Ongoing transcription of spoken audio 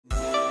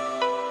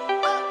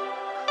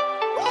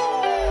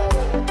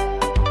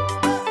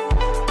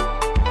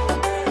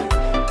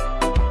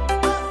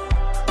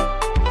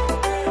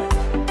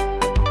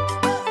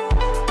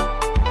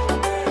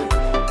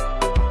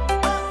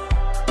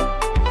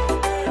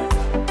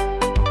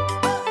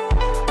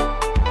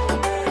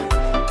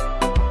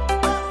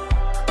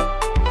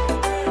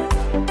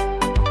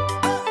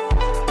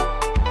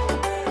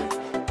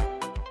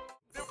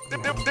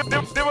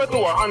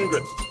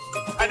100.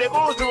 And they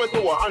go 0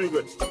 to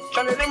 100.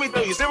 Charlie, let me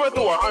tell you, 0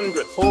 to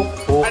 100.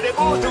 And they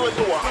go 0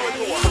 to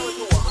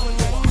 100.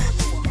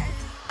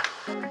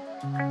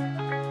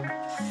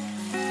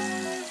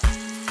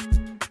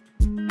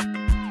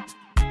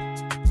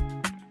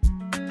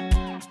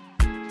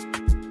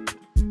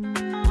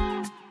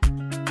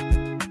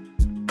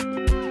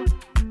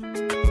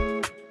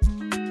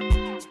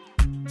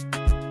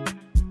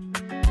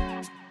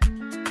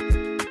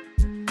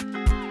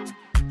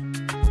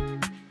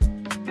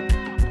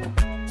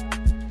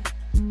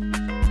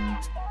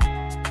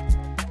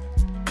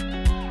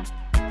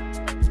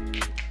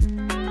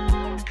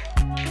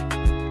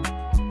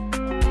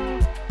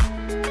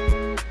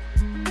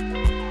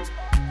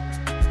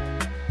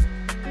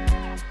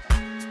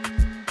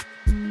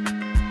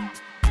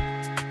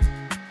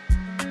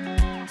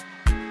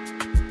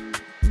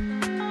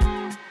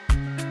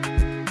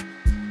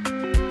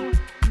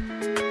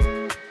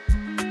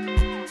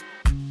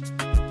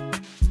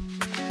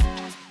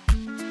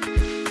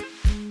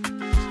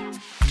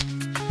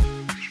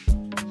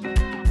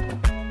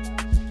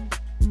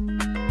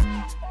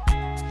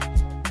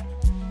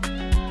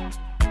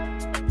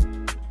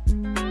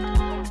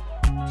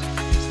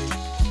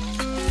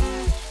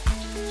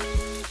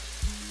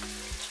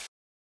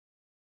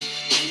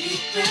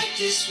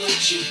 Practice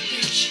what you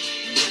preach,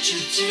 and what you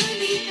tell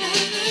me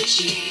I've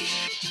achieved.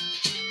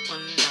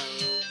 One love,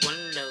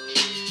 one love,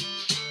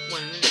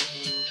 one love,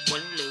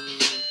 one love,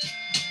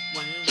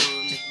 one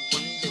love,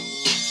 one love.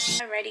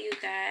 Alrighty, you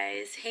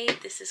guys. Hey,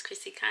 this is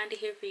Chrissy Conda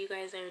here for you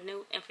guys that are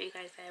new and for you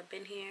guys that have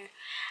been here.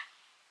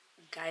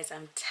 Guys,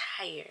 I'm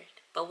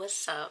tired, but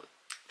what's up?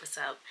 What's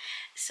up?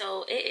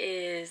 So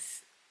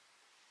it's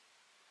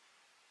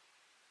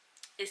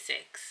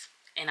 6,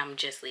 and I'm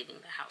just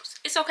leaving the house.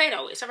 It's okay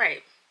though. It's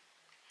alright.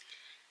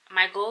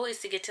 My goal is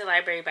to get to the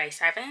library by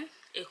 7.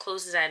 It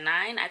closes at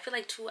 9. I feel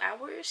like 2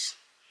 hours.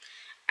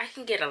 I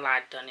can get a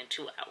lot done in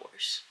 2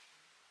 hours.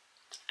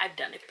 I've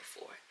done it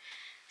before.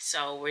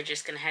 So we're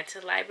just going to head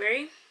to the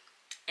library.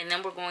 And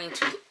then we're going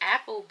to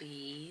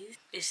Applebees.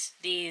 It's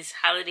these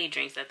holiday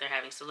drinks that they're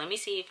having. So let me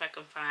see if I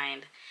can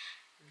find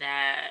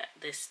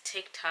this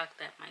TikTok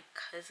that my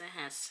cousin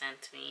has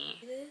sent me.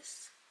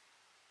 This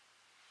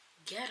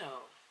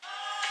ghetto.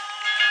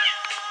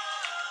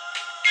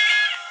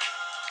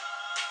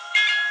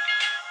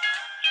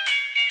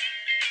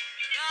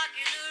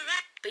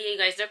 But yeah, you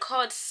guys, they're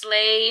called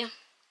Sleigh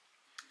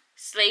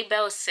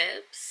Bell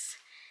Sips.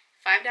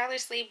 $5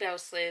 Sleigh Bell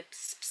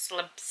Slips.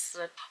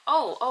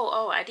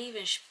 Oh, I didn't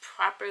even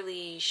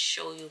properly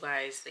show you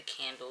guys the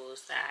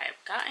candles that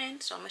I've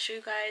gotten. So I'm going to show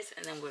you guys,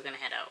 and then we're going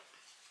to head out.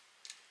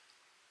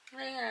 Oh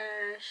my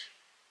gosh.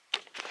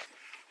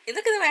 Hey,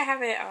 look at the way I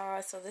have it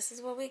all. So this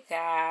is what we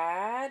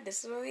got.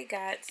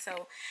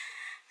 So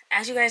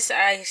as you guys,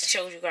 I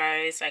showed you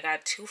guys, I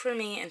got 2 for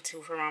me and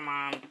 2 for my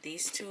mom.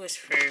 These 2 is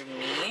for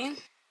me.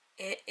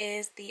 It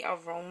is the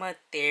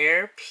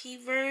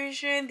aromatherapy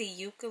version, the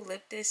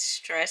eucalyptus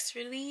stress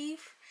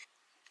relief.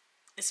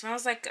 It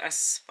smells like a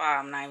spa,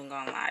 I'm not even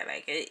gonna lie.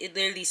 Like, it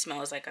literally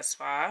smells like a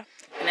spa.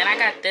 And then I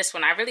got this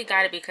one. I really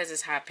got it because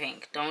it's hot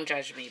pink. Don't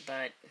judge me,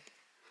 but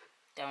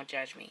don't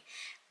judge me.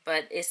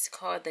 But it's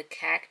called the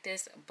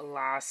Cactus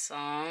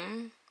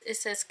Blossom. It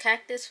says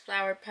cactus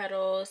flower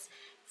petals,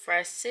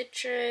 fresh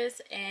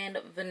citrus, and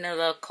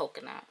vanilla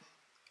coconut.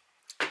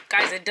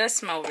 Guys, it does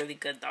smell really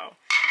good though.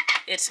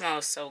 It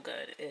smells so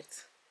good.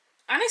 It's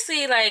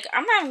honestly, like,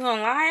 I'm not even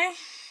gonna lie,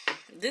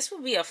 this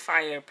would be a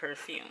fire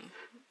perfume.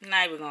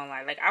 Not even gonna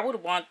lie. Like, I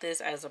would want this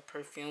as a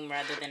perfume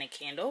rather than a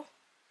candle.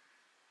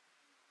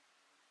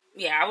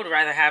 Yeah, I would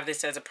rather have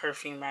this as a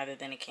perfume rather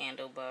than a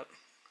candle, but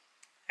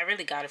I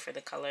really got it for the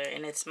color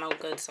and it smelled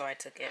good, so I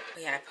took it.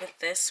 But yeah, I put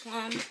this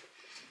one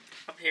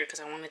up here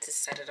because I wanted to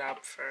set it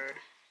up for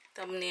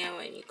thumbnail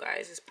and you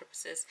guys'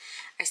 purposes.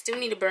 I still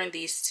need to burn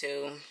these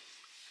 2.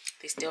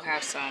 They still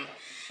have some.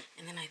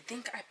 And then I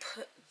think I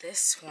put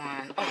this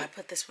one. Oh, I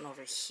put this one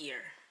over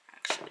here,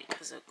 actually,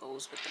 because it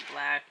goes with the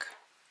black.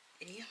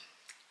 And yeah,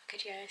 okay,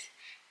 you guys.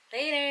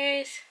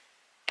 Laters.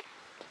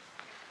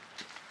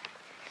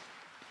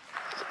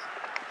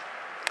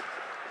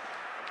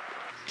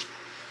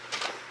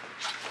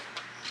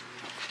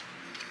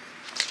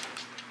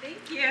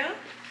 Thank you.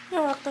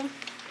 You're welcome.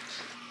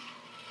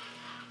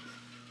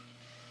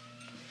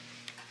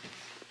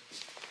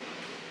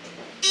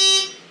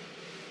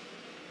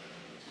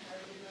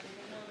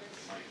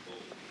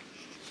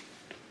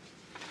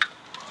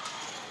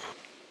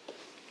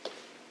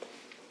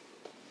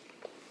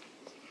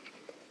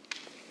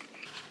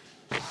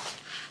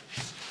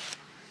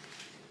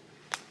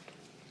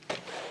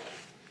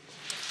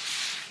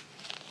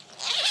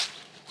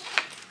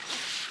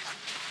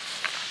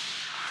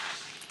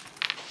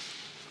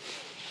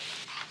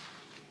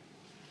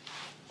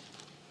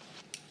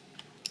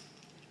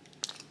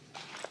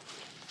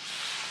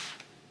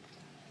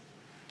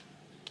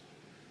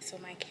 So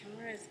my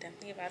camera is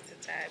definitely about to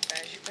die, but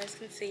as you guys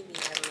can see, we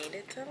have made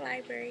it to the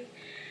library.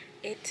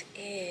 It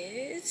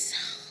is,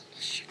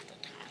 let's check the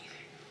time.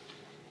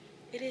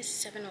 It is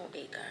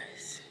 7:08,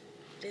 guys.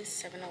 It is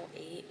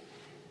 7:08,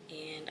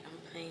 and I'm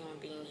planning on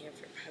being here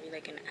for probably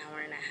like an hour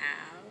and a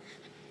half.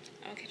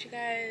 I'll catch you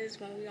guys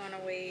when we're on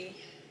our way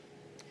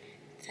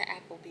to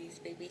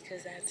Applebees, baby,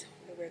 because that's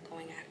where we're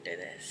going after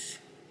this.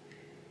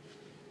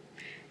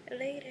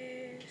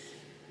 Laters.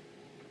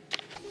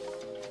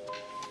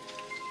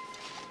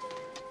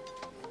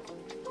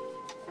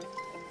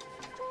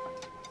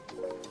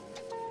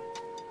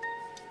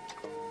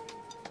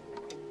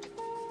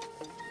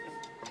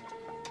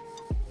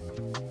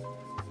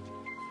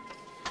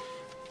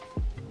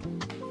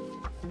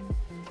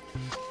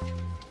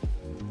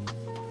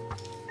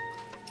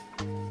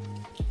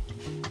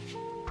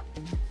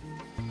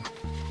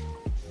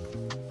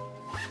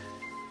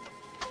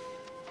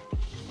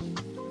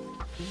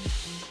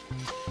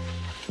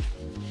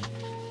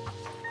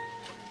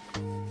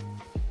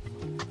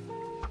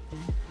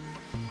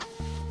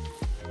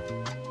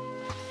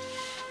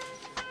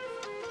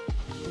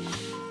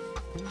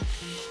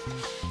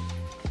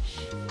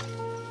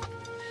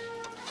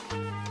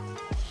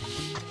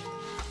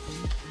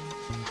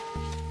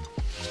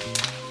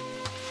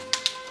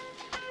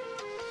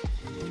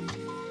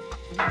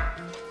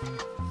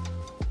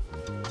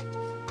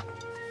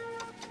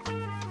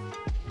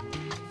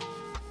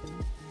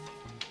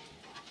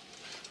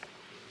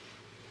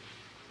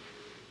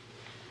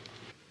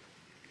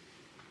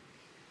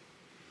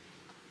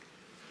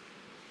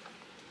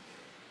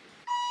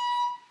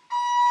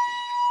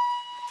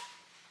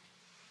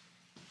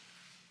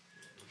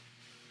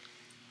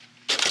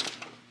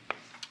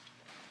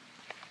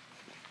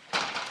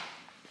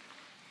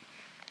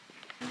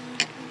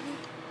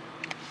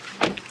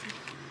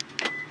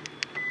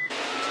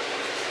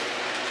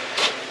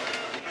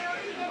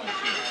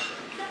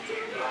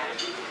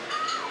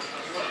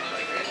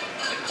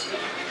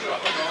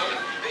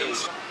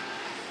 This.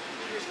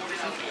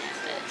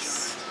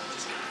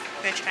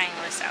 We're trying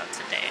this out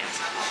today,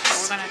 but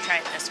we're gonna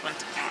try this one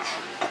tomorrow.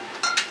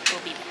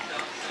 We'll be back.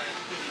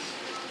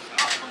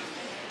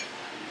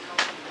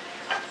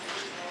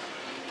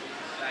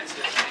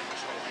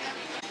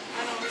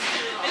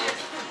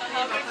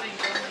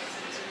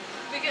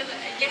 Because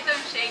ya está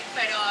un shake,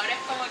 pero ahora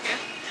es como que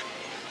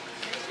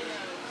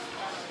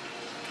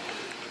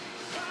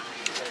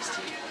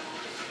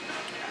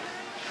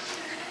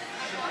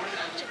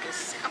check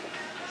this out.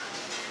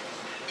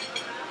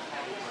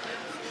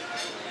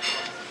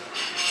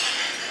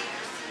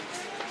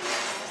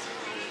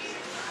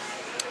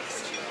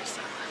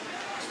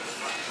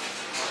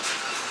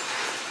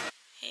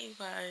 Hey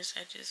guys,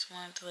 I just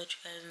wanted to let you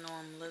guys know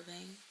I'm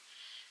living.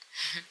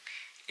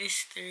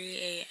 It's 3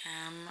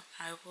 a.m.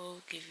 I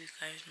will give you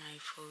guys my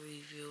full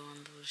review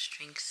on those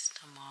drinks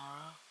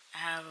tomorrow. I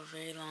have a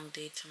very long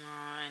day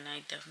tomorrow and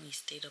I definitely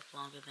stayed up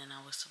longer than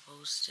I was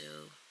supposed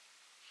to.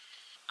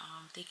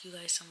 Thank you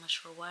guys so much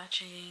for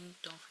watching.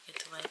 Don't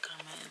forget to like,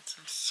 comment, and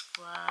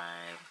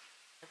subscribe.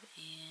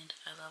 And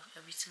I love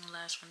every single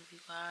last one of you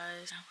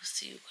guys. I will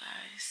see you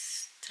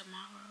guys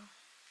tomorrow.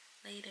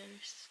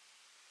 Laters.